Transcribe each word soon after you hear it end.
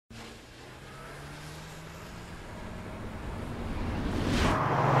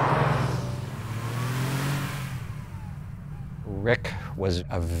Ric was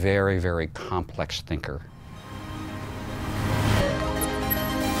a very, very complex thinker.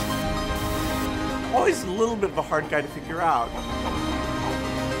 Always a little bit of a hard guy to figure out.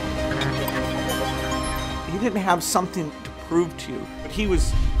 He didn't have something to prove to you, but he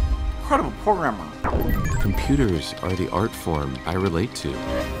was an incredible programmer. Computers are the art form I relate to.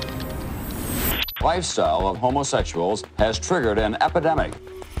 Lifestyle of homosexuals has triggered an epidemic.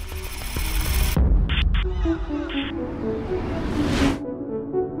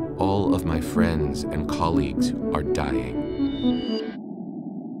 All of my friends and colleagues are dying.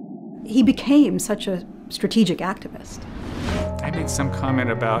 He became such a strategic activist. I made some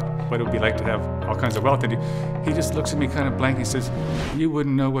comment about what it would be like to have all kinds of wealth, and he just looks at me kind of blank and says, "You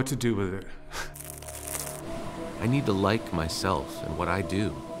wouldn't know what to do with it." I need to like myself and what I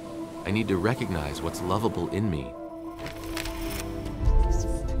do. I need to recognize what's lovable in me.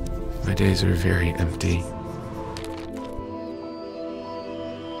 My days are very empty.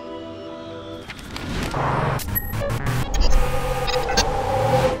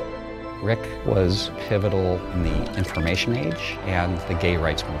 Ric was pivotal in the information age and the gay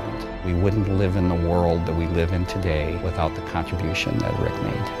rights movement. We wouldn't live in the world that we live in today without the contribution that Ric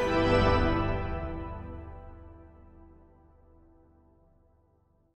made.